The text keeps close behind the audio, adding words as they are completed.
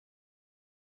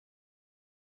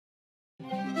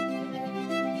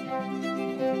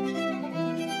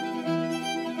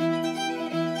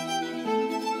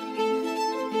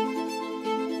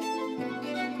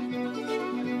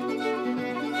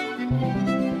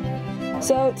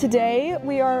So today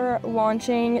we are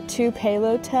launching 2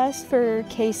 payload tests for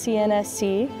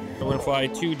KCNSC. We're going to fly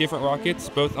 2 different rockets,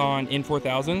 both on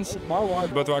N4000s.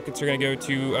 Both rockets are going to go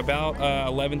to about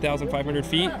 11,500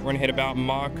 feet. We're going to hit about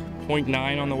Mach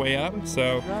 0.9 on the way up,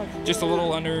 so just a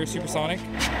little under supersonic.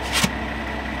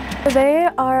 They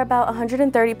are about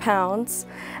 130 pounds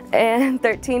and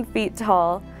 13 feet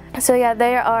tall. So yeah,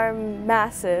 they are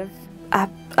massive,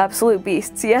 absolute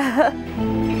beasts, yeah.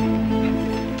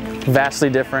 Vastly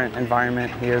different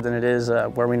environment here than it is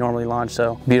where we normally launch,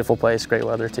 so beautiful place, great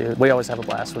weather too. We always have a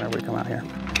blast whenever we come out here.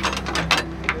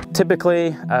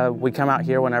 Typically, we come out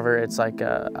here whenever it's like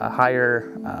a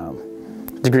higher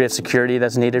degree of security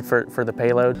that's needed for the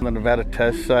payload. The Nevada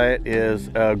test site is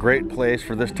a great place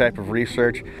for this type of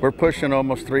research. We're pushing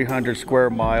almost 300 square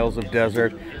miles of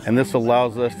desert, and this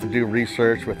allows us to do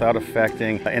research without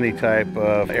affecting any type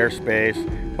of airspace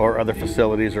or other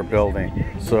facilities or building.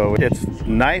 So it's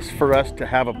nice for us to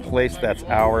have a place that's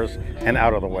ours and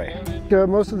out of the way.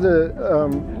 Most of the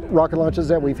rocket launches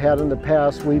that we've had in the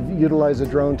past, we've utilized a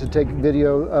drone to take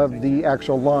video of the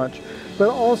actual launch. But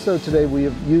also today we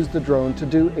have used the drone to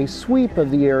do a sweep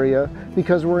of the area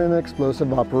because we're in an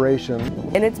explosive operation.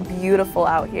 And it's beautiful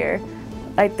out here.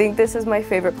 I think this is my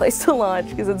favorite place to launch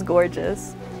because it's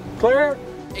gorgeous. Clear?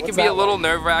 It can be a little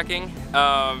nerve-wracking.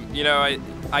 You know,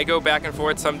 I go back and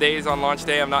forth. Some days on launch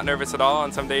day I'm not nervous at all,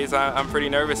 and some days I'm pretty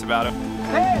nervous about it.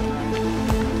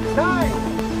 10, 9,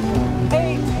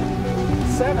 8,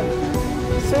 7,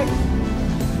 6,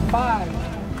 5,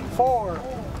 4,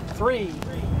 3,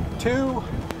 2,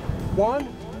 1,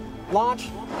 launch.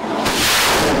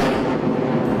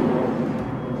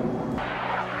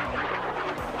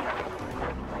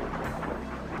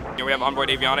 We have onboard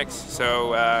avionics,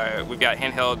 so we've got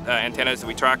handheld antennas that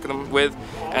we track them with,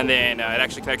 and then it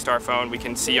actually connects to our phone. We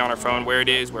can see on our phone where it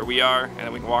is, where we are, and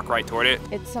then we can walk right toward it.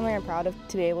 It's something I'm proud of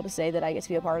to be able to say that I get to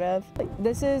be a part of.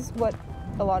 This is what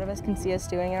a lot of us can see us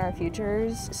doing in our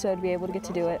futures, so to be able to get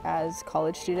to do it as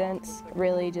college students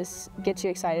really just gets you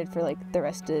excited for like the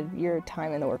rest of your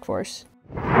time in the workforce.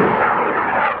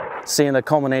 Seeing the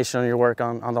culmination of your work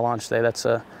on the launch day, that's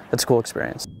a cool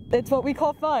experience. It's what we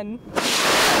call fun.